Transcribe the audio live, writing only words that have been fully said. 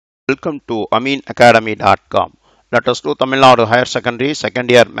Welcome to aminacademy.com. Let us do Tamil Nadu Higher Secondary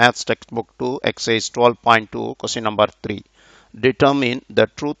Second Year Maths Textbook 2 Exercise 12.2 Question number 3. Determine the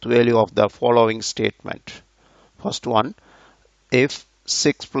truth value of the following statement. First one, if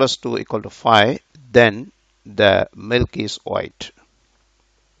 6 plus 2 equal to 5, then the milk is white.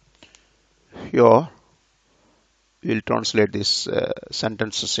 Here we'll translate these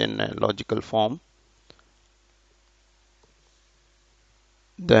sentences in a logical form.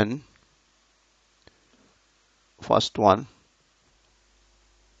 Then first one,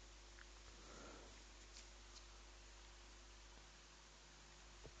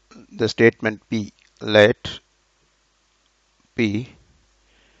 the statement P, let P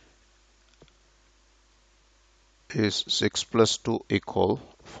is 6 plus 2 equal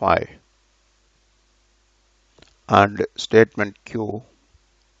 5, and statement Q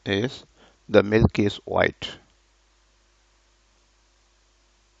is the milk is white.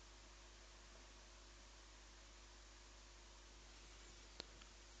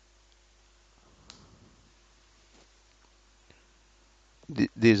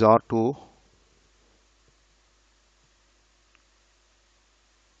 These are two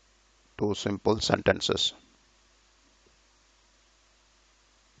simple sentences.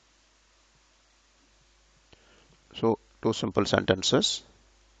 So two simple sentences.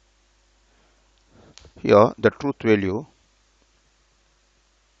 Here the truth value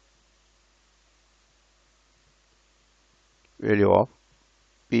of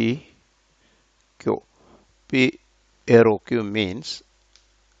P Q. P arrow Q means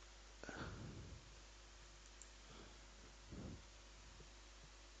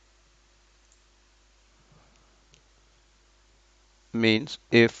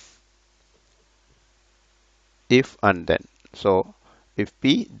if and then. So if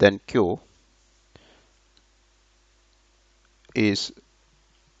P then Q is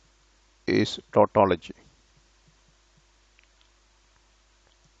tautology.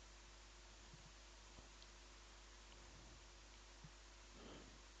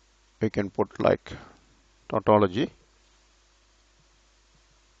 We can put like tautology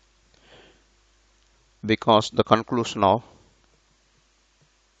because the conclusion of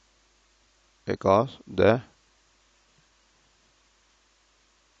the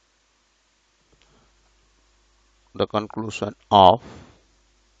conclusion of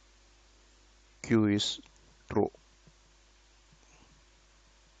Q is true.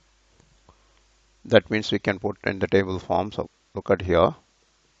 That means we can put in the table form. So look at here.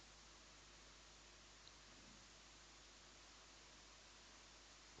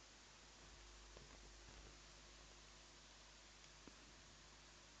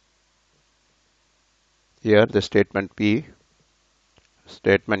 Here the statement P,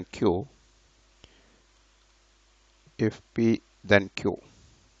 statement Q, if P then Q.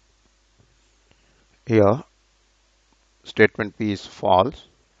 Here statement P is false,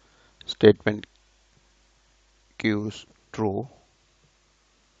 statement Q is true,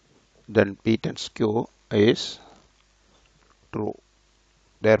 then P times Q is true.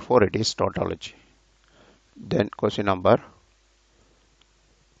 Therefore it is tautology. Then question number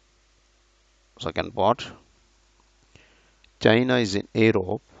second part. China is in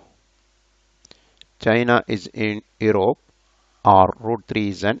Europe. China is in Europe, or root 3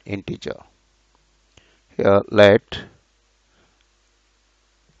 is an integer. Here let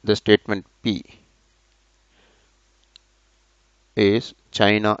the statement P is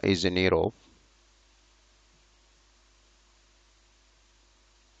China is in Europe,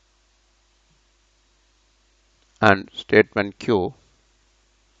 and statement Q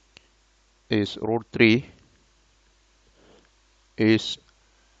is root 3 is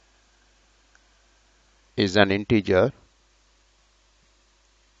an integer.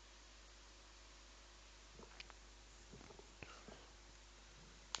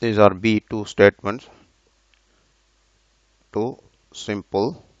 These are B2 statements, two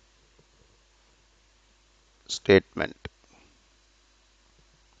simple statement.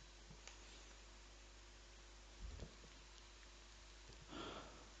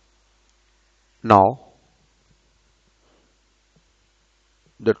 Now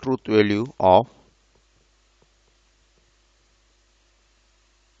the truth value of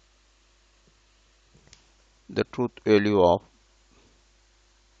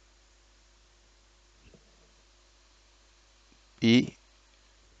P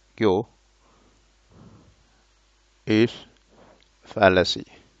Q is fallacy.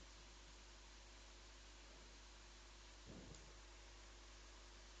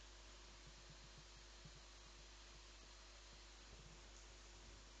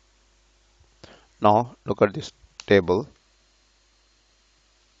 Now look at this table.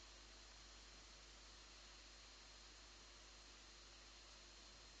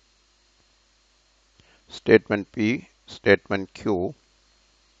 Statement P, statement Q.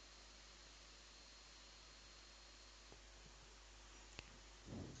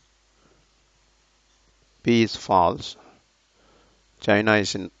 P is false. China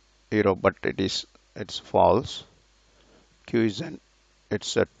is in Europe, but it's false. Q is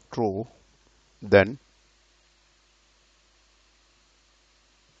it's a true. Then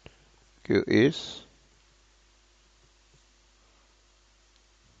Q is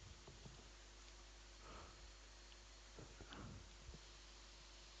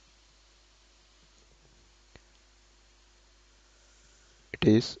it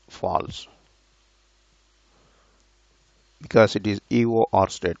is false because it is EO or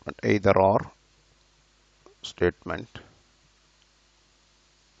statement, either or statement.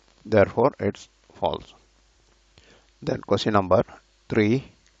 Therefore, it's false. Then question number 3.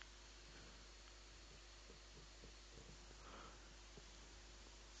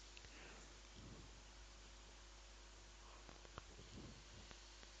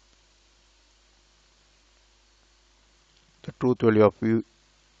 The truth value of U.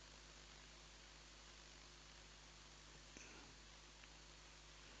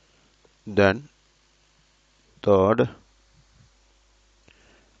 Then third,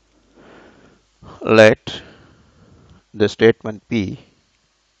 let the statement P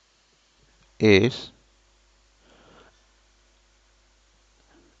is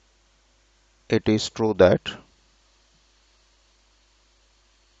it is true that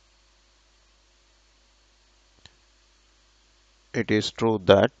it is true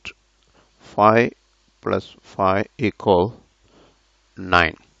that 5 plus 5 equal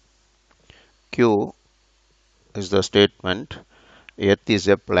 9. Q is the statement Earth is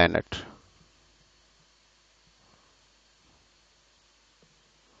a planet.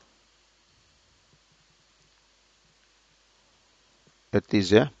 Earth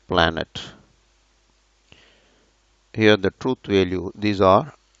is a planet. Here the truth value, these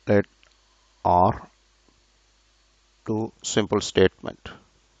are let are two simple statement.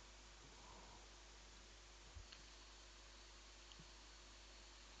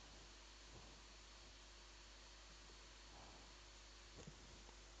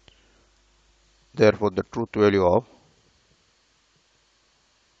 Therefore, the truth value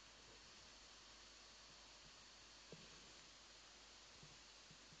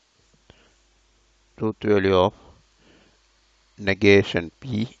of negation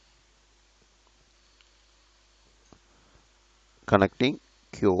P connecting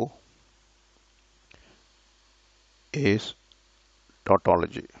Q is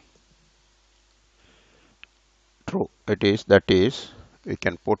tautology. True. That is we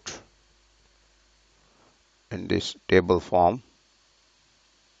can put in this table form.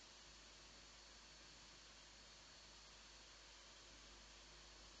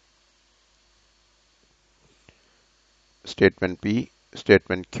 Statement P,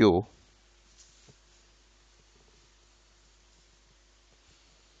 statement Q.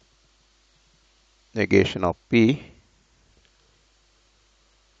 Negation of P,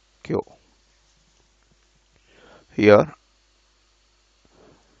 Q. Here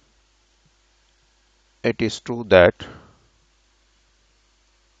it is true that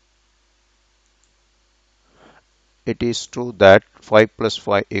it is true that 5 plus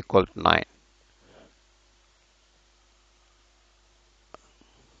 5 equals 9.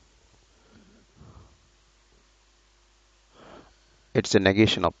 It's a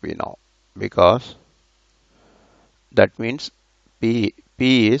negation of P now because that means P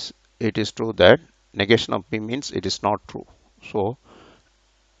is it is true that negation of P means it is not true. So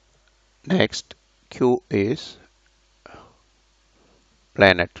next Q is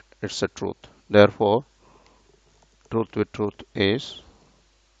planet. It's a truth. Therefore, truth with truth is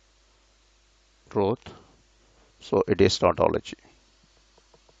truth. So it is tautology.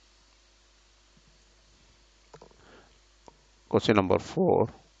 Question number 4.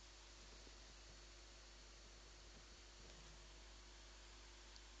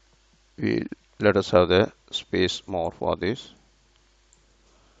 Let us have the space more for this.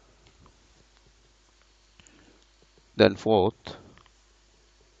 Then fourth,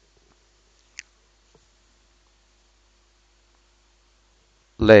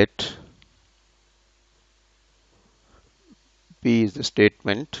 let P is the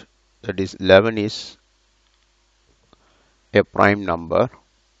statement, that is 11 is a prime number.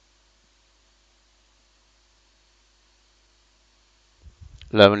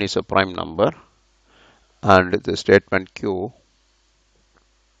 Eleven is a prime number, and the statement Q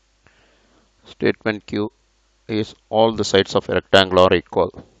is all the sides of a rectangle are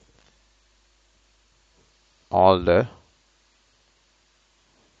equal. All the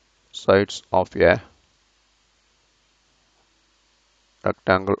sides of a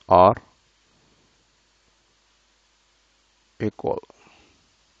rectangle are equal.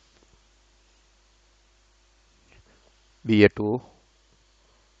 Be a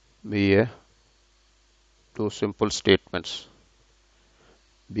be a two simple statements.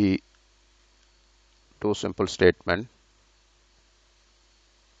 Be two simple statement.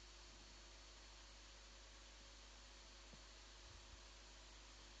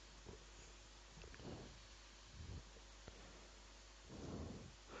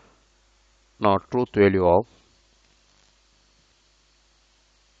 Now truth value of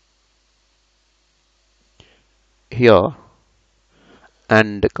here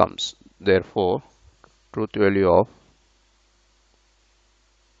and comes. Therefore, truth value of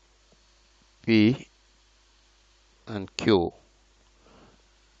P and Q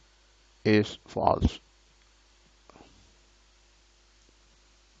is false.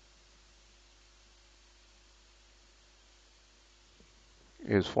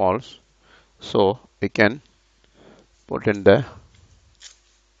 Is false. So we can put in the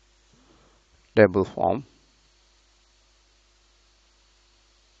table form.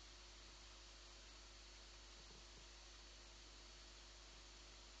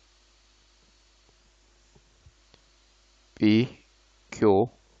 P Q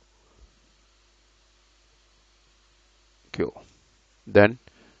Q. Then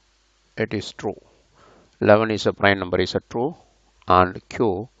it is true. 11 is a prime number, is a true, and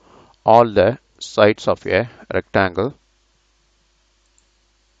Q, all the sides of a rectangle,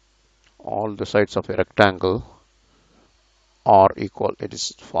 all the sides of a rectangle are equal. It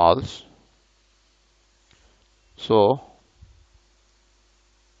is false. So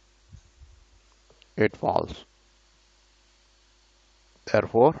it false.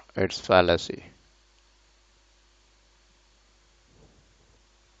 Therefore, it's fallacy.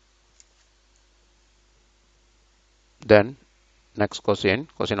 Then next question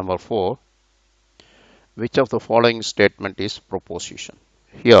number 4. Which of the following statement is proposition?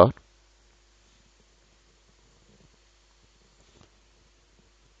 Here,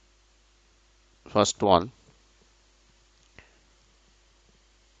 first one,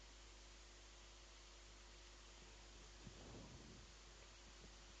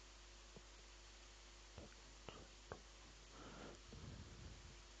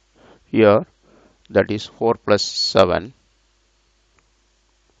 here that is 4 plus 7.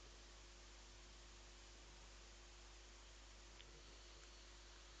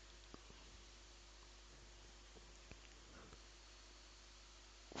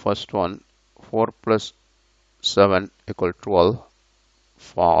 First one, 4 plus 7 equal 12,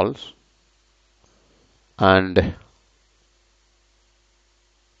 false. And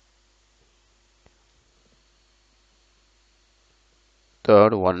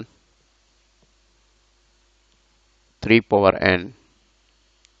third one, 3 power n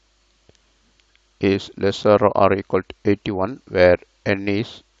is lesser or equal to 81, where n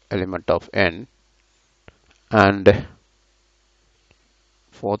is element of n. And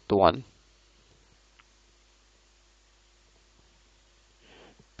fourth one,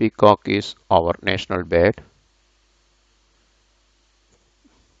 peacock is our national bird.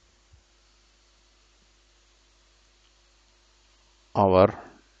 Our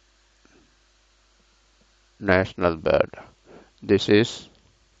national bird. This is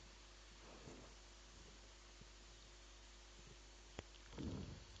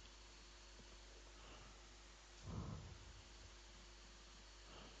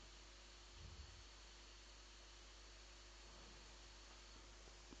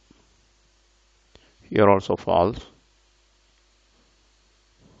here also false.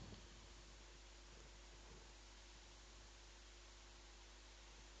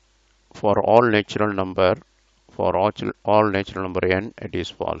 For all natural number, for all natural number n, it is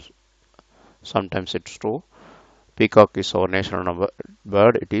false. Sometimes it's true. Peacock is our national number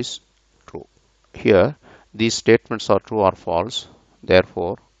bird, it is true. Here, these statements are true or false.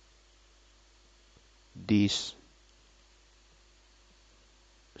 Therefore, these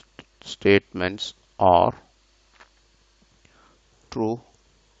statements are true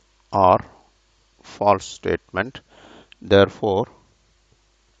or false statement. Therefore,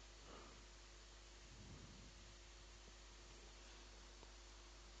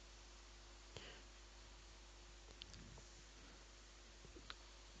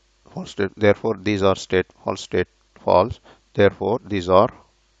 false state. Therefore, these are false. Therefore, these are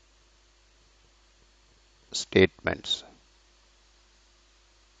statements.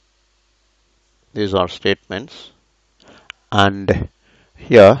 These are statements. And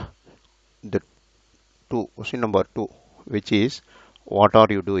here the question number 2, which is what are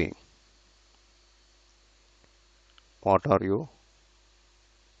you doing? What are you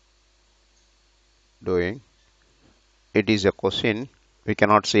doing. It is a question. We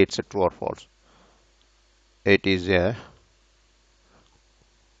cannot say it's a true or false. It is a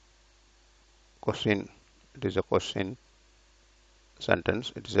question. It is a question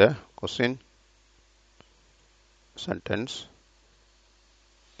sentence. It is a question sentence.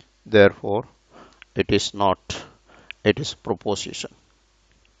 Therefore, it is not. It is proposition.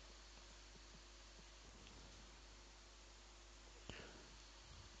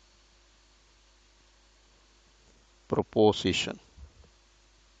 Proposition.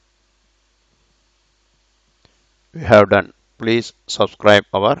 We have done. Please subscribe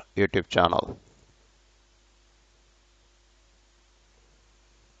our YouTube channel.